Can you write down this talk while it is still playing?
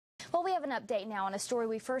Well, we have an update now on a story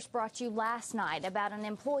we first brought you last night about an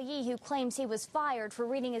employee who claims he was fired for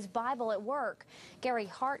reading his Bible at work. Gary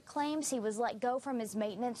Hart claims he was let go from his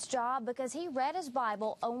maintenance job because he read his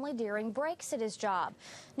Bible only during breaks at his job.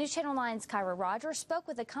 News Channel 9's Kyra Rogers spoke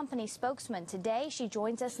with a company spokesman today. She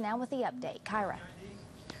joins us now with the update. Kyra.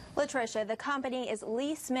 Latricia, the company is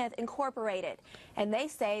Lee Smith Incorporated, and they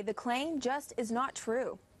say the claim just is not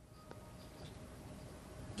true.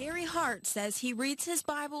 Gary Hart says he reads his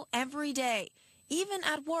Bible every day, even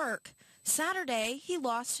at work. Saturday, he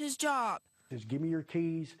lost his job. He says, give me your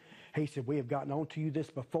keys. He said, we have gotten on to you this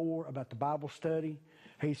before about the Bible study.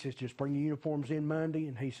 He says, just bring your uniforms in Monday,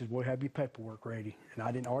 and he says, we'll have your paperwork ready. And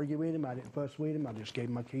I didn't argue with him. I didn't fuss with him. I just gave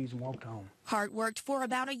him my keys and walked home. Hart worked for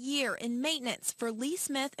about a year in maintenance for Lee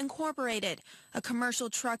Smith Incorporated, a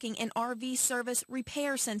commercial trucking and RV service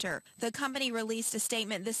repair center. The company released a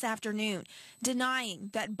statement this afternoon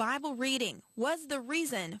denying that Bible reading was the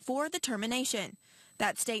reason for the termination.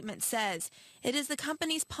 That statement says it is the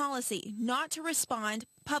company's policy not to respond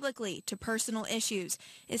publicly to personal issues,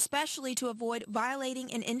 especially to avoid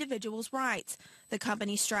violating an individual's rights. The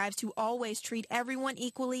company strives to always treat everyone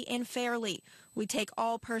equally and fairly. We take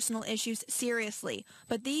all personal issues seriously,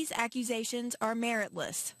 but these accusations are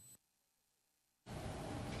meritless.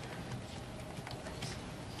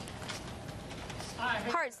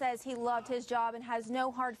 Hart says he loved his job and has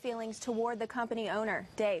no hard feelings toward the company owner.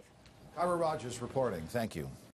 Dave. Kyra Rogers reporting. Thank you.